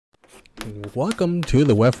Welcome to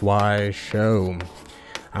the Wealthwise Show.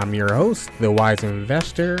 I'm your host, the Wise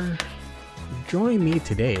Investor. Join me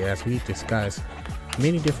today as we discuss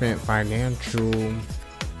many different financial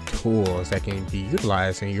tools that can be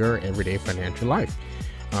utilized in your everyday financial life.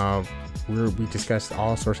 We discussed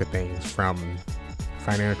all sorts of things from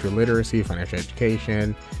financial literacy, financial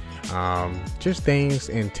education, just things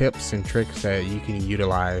and tips and tricks that you can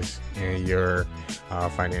utilize in your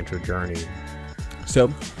financial journey.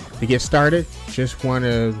 So to get started, just want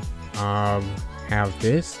to have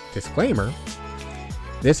this disclaimer.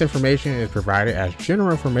 This information is provided as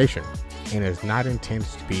general information and is not intended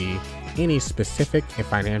to be any specific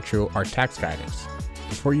financial or tax guidance.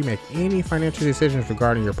 Before you make any financial decisions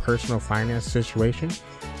regarding your personal finance situation,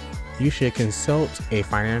 you should consult a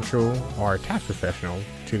financial or tax professional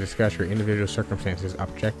to discuss your individual circumstances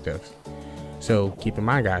objectives. So keep in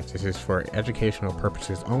mind, guys, this is for educational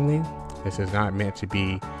purposes only. This is not meant to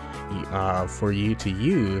be for you to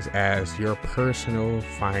use as your personal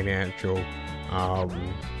financial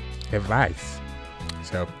advice.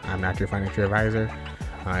 So I'm not your financial advisor.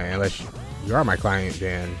 Unless you are my client,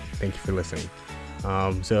 then thank you for listening.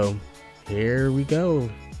 So here we go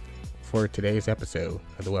for today's episode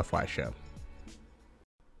of the Wealthwise Show.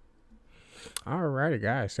 Alrighty,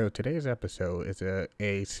 guys. So today's episode is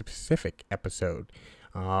a specific episode,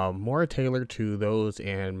 more tailored to those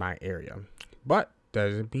in my area, but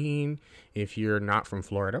doesn't mean if you're not from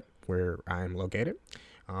Florida, where I'm located,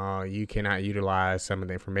 you cannot utilize some of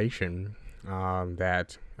the information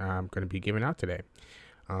that I'm going to be giving out today.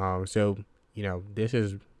 So, this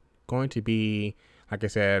is going to be, like I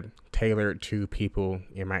said, tailored to people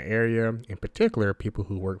in my area, in particular, people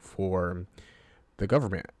who work for the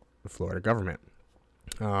government, the Florida government.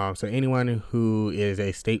 So anyone who is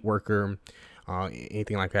a state worker,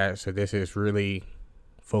 anything like that. So this is really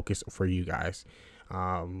focused for you guys.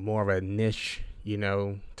 More of a niche,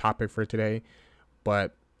 topic for today.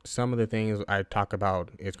 But some of the things I talk about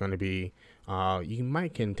is going to be, you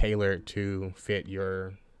can tailor it to fit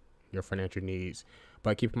your financial needs.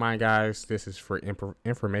 But keep in mind, guys, this is for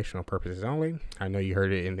informational purposes only. I know you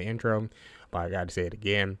heard it in the intro, but I got to say it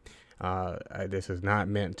again. This is not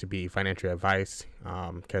meant to be financial advice,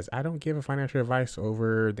 because I don't give a financial advice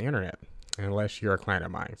over the internet unless you're a client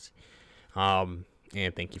of mine.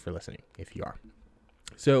 And thank you for listening if you are.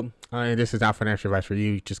 So this is not financial advice for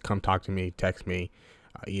you. Just come talk to me, text me,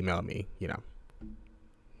 email me, you know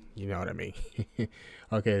what I mean.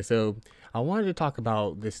 Okay, so I wanted to talk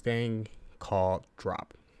about this thing called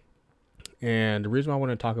drop. And the reason why I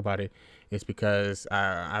want to talk about it is because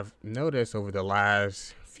I've noticed over the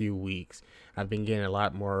last few weeks, I've been getting a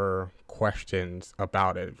lot more questions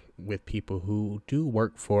about it with people who do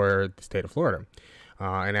work for the state of Florida.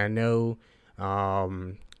 And I know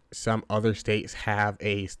some other states have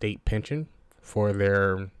a state pension for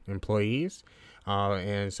their employees.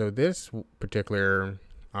 And so this particular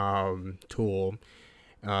tool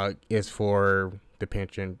is for the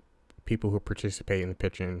pension, people who participate in the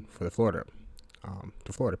pension for the Florida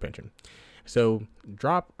pension. So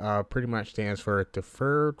DROP pretty much stands for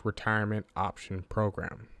Deferred Retirement Option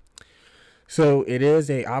Program. So it is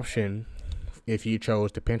a option if you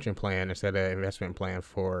chose the pension plan instead of investment plan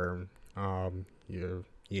for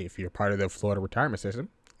if you're part of the Florida Retirement System,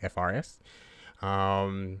 FRS.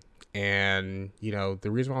 And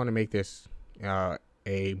the reason why I want to make this a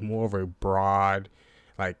more of a broad,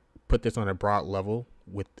 put this on a broad level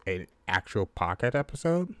with an actual podcast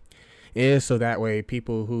episode, is so that way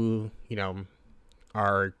people who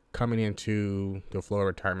are coming into the Florida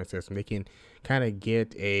retirement system, they can kind of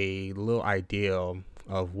get a little idea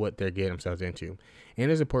of what they're getting themselves into.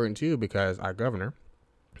 And it's important too because our governor,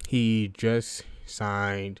 he just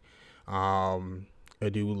signed a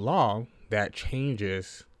new law that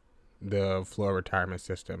changes the Florida retirement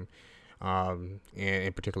system, and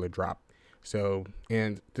in particular drop. So,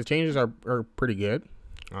 and the changes are pretty good.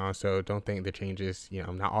 So don't think the changes,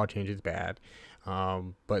 not all changes bad.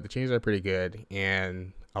 But the changes are pretty good.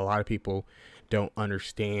 And a lot of people don't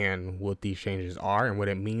understand what these changes are and what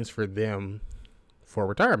it means for them for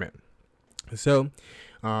retirement. So,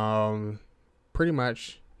 pretty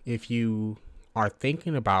much if you are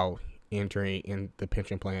thinking about entering in the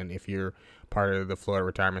pension plan, if you're part of the Florida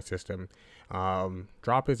retirement system,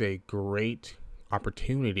 drop is a great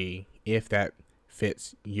opportunity if that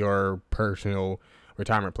fits your personal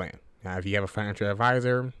retirement plan. Now, if you have a financial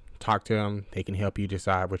advisor, talk to them. They can help you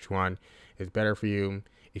decide which one is better for you.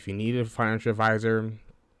 If you need a financial advisor,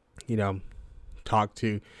 talk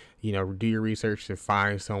to, do your research to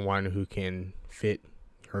find someone who can fit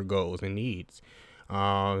your goals and needs.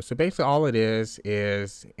 So basically all it is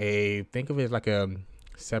think of it as like a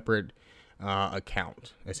separate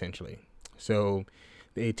account, essentially. So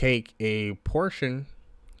they take a portion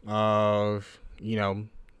of,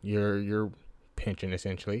 your pension,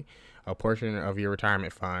 essentially, a portion of your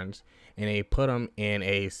retirement funds, and they put them in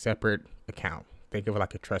a separate account. Think of it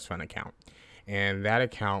like a trust fund account. And that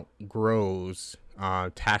account grows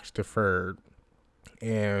tax deferred.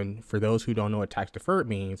 And for those who don't know what tax deferred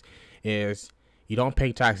means, is you don't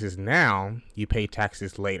pay taxes now, you pay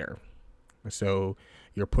taxes later. So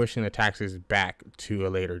you're pushing the taxes back to a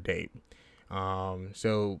later date.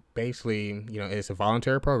 So basically, it's a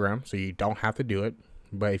voluntary program, so you don't have to do it.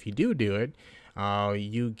 But if you do it,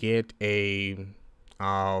 you get a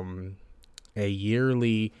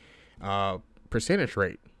yearly percentage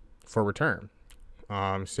rate for return.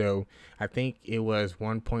 So I think it was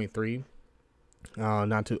 1.3.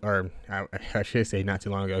 I should say not too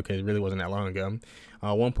long ago, because it really wasn't that long ago.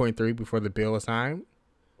 1.3 before the bill was signed,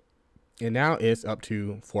 and now it's up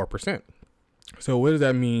to 4%. So what does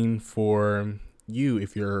that mean for you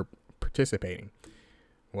if you're participating?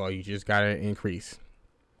 Well, you just got an increase.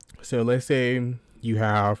 So let's say you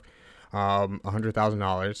have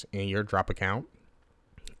 $100,000 in your drop account,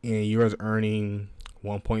 and you was earning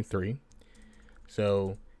 1.3.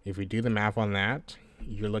 So if we do the math on that,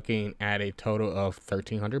 you're looking at a total of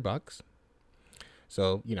 $1,300.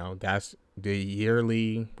 So, that's the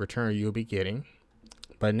yearly return you'll be getting.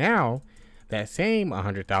 But now that same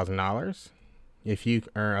 $100,000, if you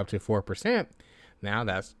earn up to 4%, now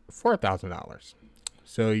that's $4,000.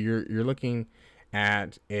 So you're looking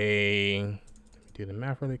at do the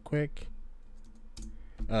math really quick,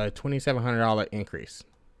 $2,700 increase.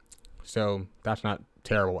 So that's not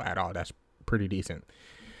terrible at all. That's pretty decent.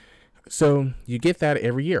 So you get that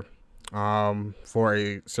every year for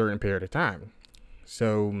a certain period of time.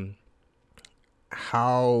 So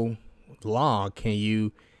how long can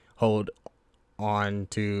you hold on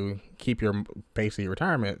to keep your basically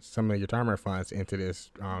retirement, some of your retirement funds into this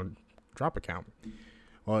drop account?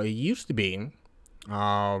 Well, it used to be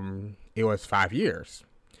it was 5 years.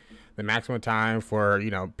 The maximum time for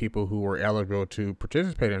people who were eligible to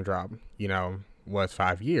participate in drop was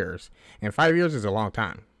 5 years, and 5 years is a long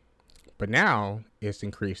time. But now it's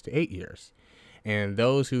increased to 8 years. And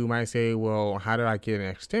those who might say, well, how do I get an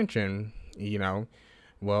extension?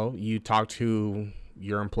 Well, you talk to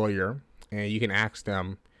your employer, and you can ask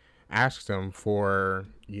them for,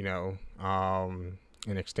 an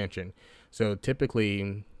extension. So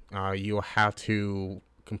typically, you'll have to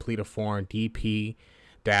complete a form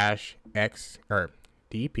DP-X or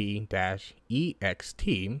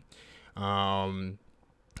DP-EXT. And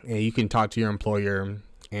you can talk to your employer,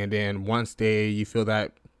 and then once you fill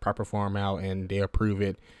that proper form out and they approve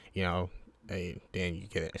it, then you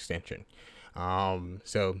get an extension.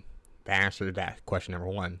 So the answer to that, question number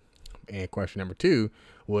one. And question number two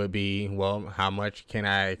would be, well, how much can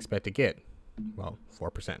I expect to get? Well,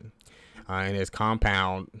 4%. And it's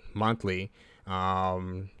compound monthly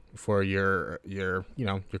for your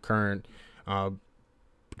current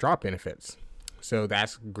drop benefits. So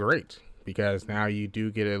that's great, because now you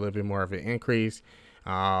do get a little bit more of an increase.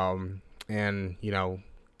 And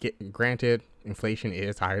granted, inflation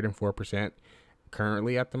is higher than 4%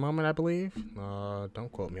 currently at the moment, I believe.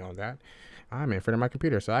 Don't quote me on that. I'm in front of my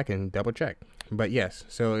computer, so I can double check. But yes,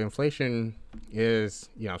 so inflation is,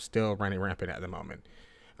 still running rampant at the moment.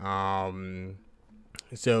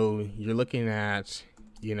 So you're looking at,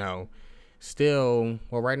 still,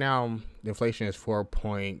 well, right now, the inflation is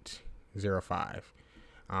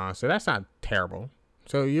 4.05. So that's not terrible.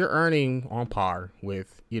 So you're earning on par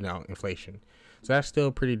with, inflation. So that's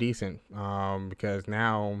still pretty decent, because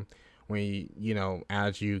now when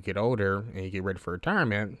as you get older and you get ready for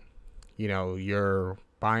retirement, your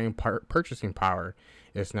purchasing power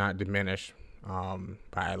is not diminished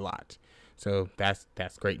by a lot. So that's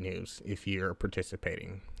great news if you're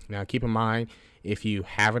participating. Now, keep in mind, if you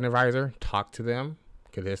have an advisor, talk to them,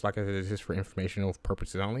 because it's like I said, this is for informational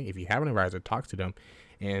purposes only. If you have an advisor, talk to them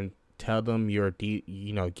and tell them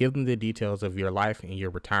give them the details of your life and your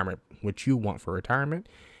retirement, what you want for retirement,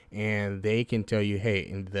 and they can tell you, hey,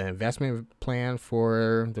 in the investment plan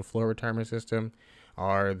for the floor retirement system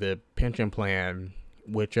or the pension plan,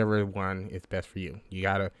 whichever one is best for you.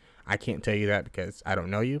 I can't tell you that because I don't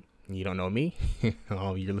know you. You don't know me.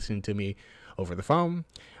 You're listening to me over the phone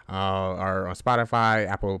or on Spotify,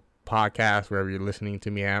 Apple Podcasts, wherever you're listening to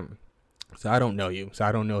me at. So I don't know you. So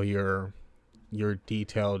I don't know your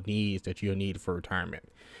detailed needs that you'll need for retirement.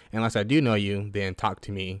 Unless I do know you, then talk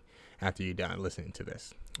to me after you're done listening to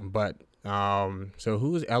this. But so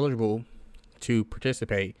who's eligible to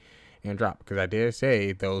participate and drop? Because I did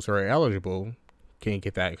say those who are eligible can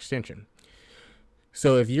get that extension.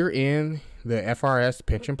 So if you're in the FRS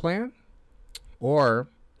pension plan or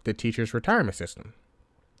the teacher's retirement system,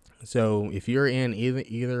 so if you're in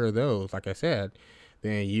either of those, like I said,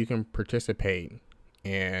 then you can participate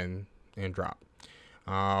and drop.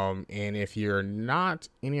 And if you're not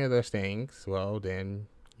any of those things, well, then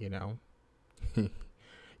you're not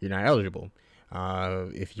eligible.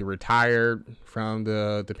 If you're retired from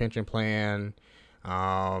the pension plan,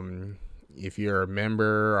 if you're a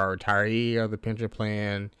member or retiree of the pension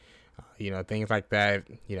plan, things like that,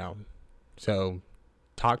 so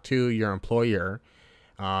talk to your employer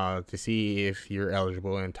to see if you're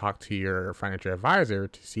eligible, and talk to your financial advisor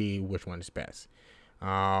to see which one is best.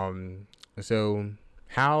 So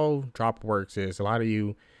how drop works is, a lot of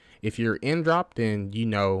you, if you're in drop, then you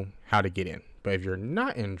know how to get in. But if you're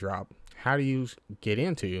not in drop, how do you get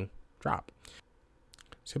into drop?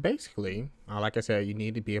 So basically, like I said, you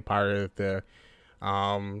need to be a part of the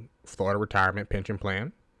Florida Retirement Pension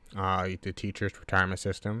Plan, the teacher's retirement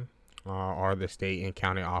system, or the state and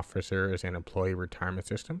county officers and employee retirement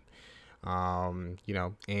system. And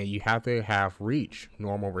you have to have reached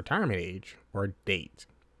normal retirement age or date.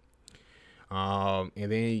 And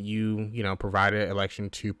then you provide an election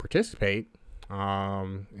to participate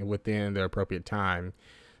within the appropriate time.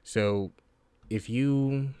 So if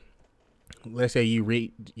let's say you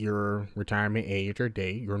reach your retirement age or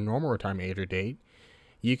date, your normal retirement age or date,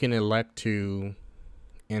 you can elect to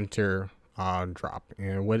enter drop.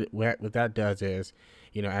 And what that does is,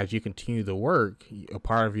 as you continue to work, a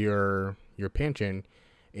part of your pension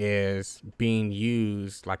is being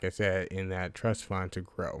used, like I said, in that trust fund to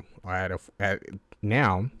grow. At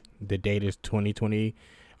now, the date is 2020,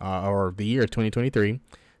 or the year 2023.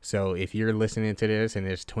 So if you're listening to this and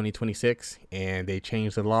it's 2026 and they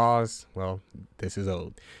change the laws, well, this is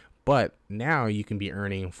old. But now you can be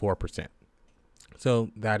earning 4%. So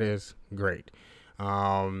that is great.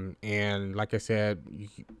 And like I said, you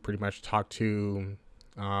pretty much talk to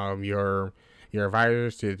your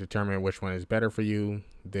advisors to determine which one is better for you,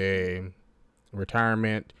 the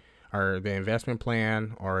retirement or the investment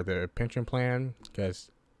plan or the pension plan, because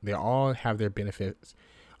they all have their benefits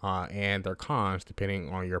and their cons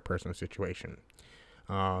depending on your personal situation.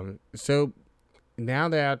 So now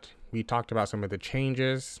that we talked about some of the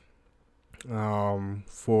changes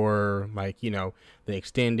for the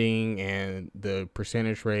extending and the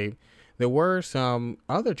percentage rate, there were some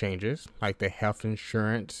other changes like the health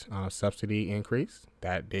insurance subsidy increase,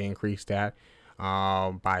 that they increased that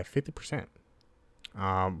by 50%,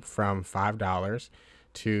 from $5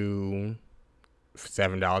 to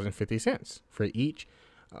 $7.50 for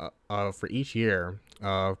each year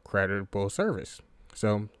of creditable service.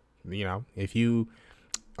 So if you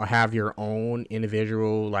have your own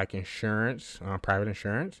individual insurance, private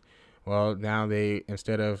insurance, well, now they,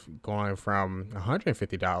 instead of going from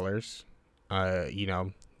 $150,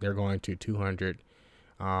 they're going to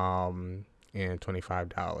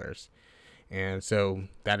 $225. And so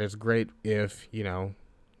that is great if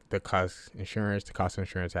the cost of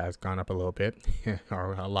insurance has gone up a little bit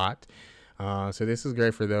or a lot. So this is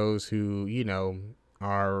great for those who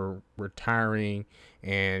are retiring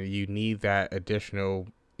and you need that additional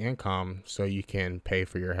income so you can pay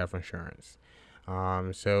for your health insurance.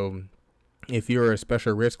 So if you're a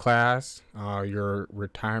special risk class, your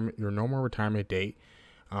normal retirement date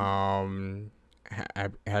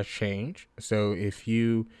has changed. So if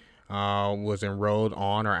you was enrolled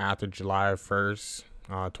on or after July 1st,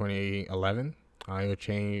 2011, it will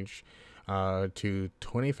change to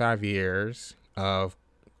 25 years of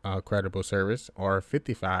credible service, or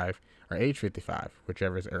 55, or age 55,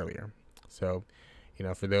 whichever is earlier. So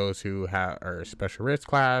for those who are special risk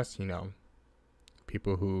class,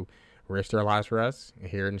 people who risk their lives for us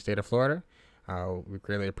here in the state of Florida, we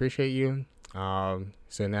greatly appreciate you.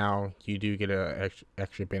 So now you do get a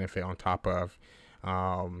extra benefit on top of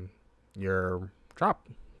your drop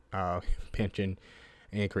pension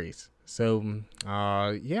increase. So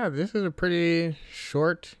this is a pretty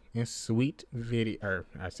short and sweet video, or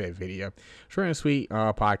I say video, short and sweet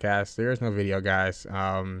podcast. There is no video, guys.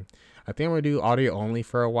 I think I'm gonna do audio only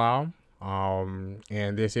for a while.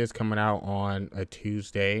 And this is coming out on a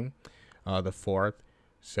Tuesday, the 4th.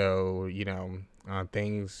 So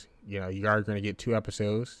things, you are going to get 2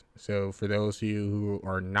 episodes. So for those of you who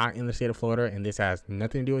are not in the state of Florida and this has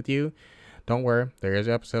nothing to do with you, don't worry, there is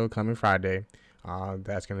an episode coming Friday.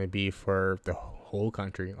 That's going to be for the whole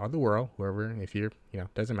country or the world, whoever, if you're,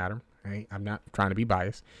 doesn't matter. Right? I'm not trying to be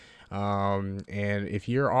biased. And if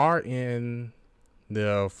you are in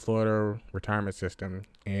the Florida retirement system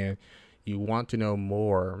and you want to know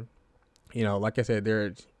more, like I said,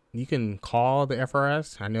 you can call the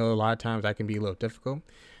FRS. I know a lot of times that can be a little difficult,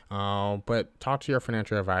 but talk to your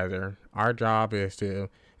financial advisor. Our job is to,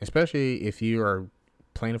 especially if you are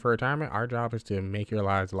planning for retirement, our job is to make your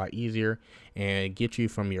lives a lot easier and get you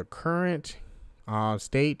from your current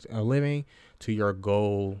state of living to your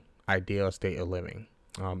goal, ideal state of living,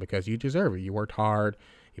 because you deserve it. You worked hard.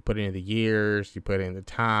 You put in the years, you put in the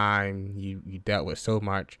time, you dealt with so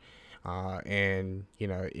much. And,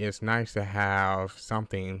 it's nice to have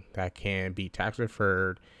something that can be tax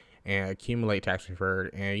deferred and accumulate tax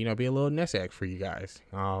deferred and, be a little nest egg for you guys.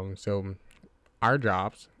 So our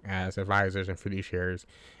jobs as advisors and fiduciaries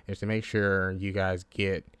is to make sure you guys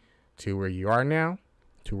get to where you are now,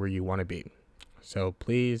 to where you want to be. So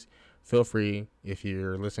please feel free, if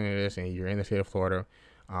you're listening to this and you're in the state of Florida,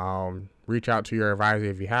 reach out to your advisor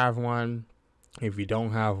if you have one. If you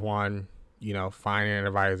don't have one, find an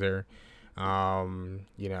advisor.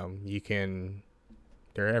 You can,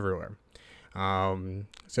 they're everywhere.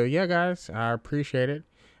 So yeah, guys, I appreciate it.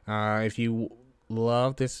 If you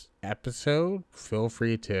love this episode, feel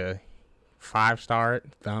free to 5-star it,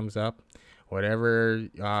 thumbs up, whatever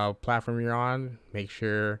platform you're on. Make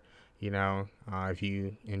sure, if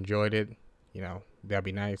you enjoyed it, that'd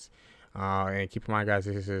be nice. And keep in mind, guys,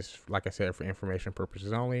 this is, like I said, for information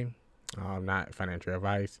purposes only, not financial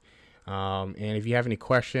advice. And if you have any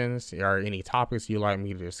questions or any topics you'd like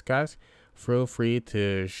me to discuss, feel free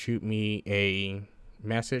to shoot me a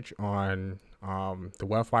message on the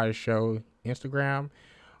Wealthwise Show Instagram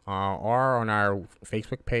or on our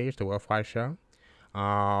Facebook page, the Wealthwise Show.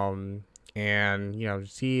 And,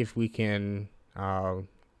 see if we can,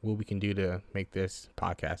 what we can do to make this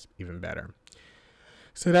podcast even better.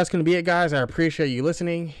 So that's going to be it, guys. I appreciate you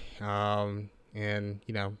listening. And,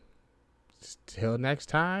 till next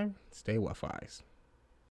time, stay Wealthwise.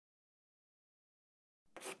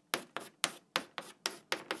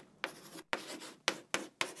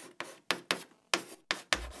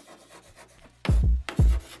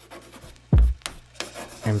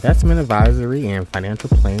 Investment advisory and financial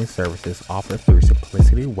planning services offered through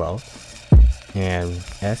Simplicity Wealth and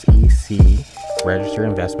SEC Registered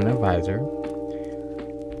Investment Advisor.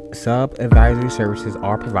 Sub-advisory services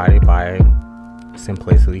are provided by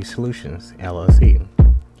Simplicity Solutions, LLC,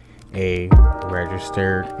 a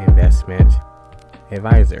registered investment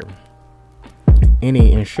advisor.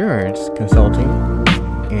 Any insurance, consulting,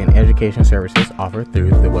 and education services offered through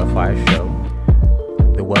the Wealthwise Show.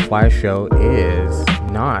 The Wealthwise Show is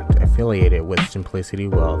not affiliated with Simplicity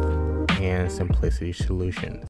Wealth and Simplicity Solutions.